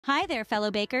Hi there,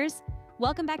 fellow bakers!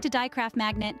 Welcome back to Die Craft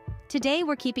Magnet. Today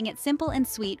we're keeping it simple and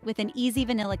sweet with an easy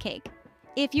vanilla cake.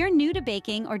 If you're new to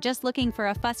baking or just looking for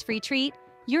a fuss-free treat,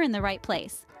 you're in the right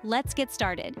place. Let's get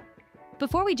started.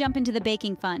 Before we jump into the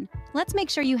baking fun, let's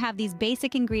make sure you have these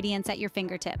basic ingredients at your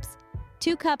fingertips.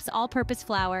 2 cups all-purpose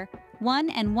flour, 1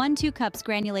 and 1/2 cups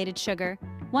granulated sugar,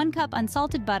 1 cup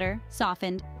unsalted butter,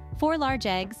 softened, 4 large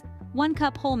eggs, 1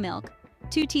 cup whole milk,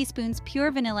 2 teaspoons pure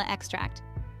vanilla extract,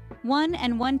 1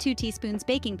 and 1/2 teaspoons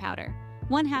baking powder,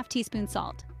 1/2 teaspoon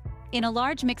salt. In a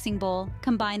large mixing bowl,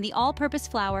 combine the all-purpose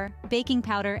flour, baking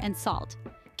powder, and salt.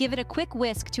 Give it a quick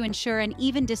whisk to ensure an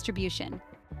even distribution.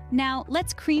 Now,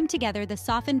 let's cream together the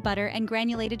softened butter and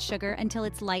granulated sugar until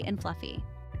it's light and fluffy.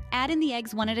 Add in the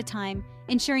eggs one at a time,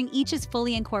 ensuring each is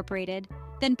fully incorporated.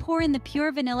 Then pour in the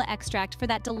pure vanilla extract for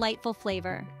that delightful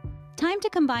flavor. Time to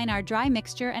combine our dry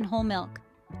mixture and whole milk.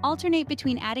 Alternate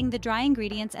between adding the dry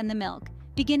ingredients and the milk,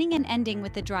 beginning and ending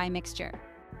with the dry mixture.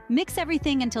 Mix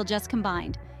everything until just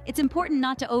combined. It's important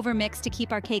not to overmix to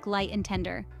keep our cake light and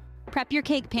tender. Prep your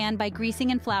cake pan by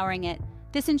greasing and flouring it.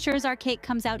 This ensures our cake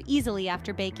comes out easily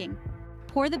after baking.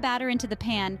 Pour the batter into the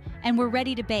pan, and we're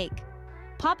ready to bake.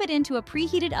 Pop it into a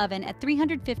preheated oven at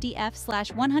 350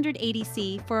 F/180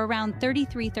 C for around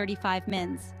 33-35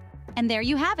 mins. And there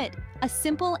you have it, a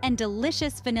simple and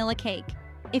delicious vanilla cake.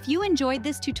 If you enjoyed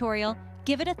this tutorial,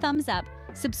 give it a thumbs up,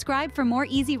 subscribe for more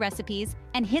easy recipes,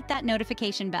 and hit that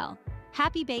notification bell.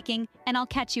 Happy baking, and I'll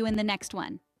catch you in the next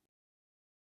one.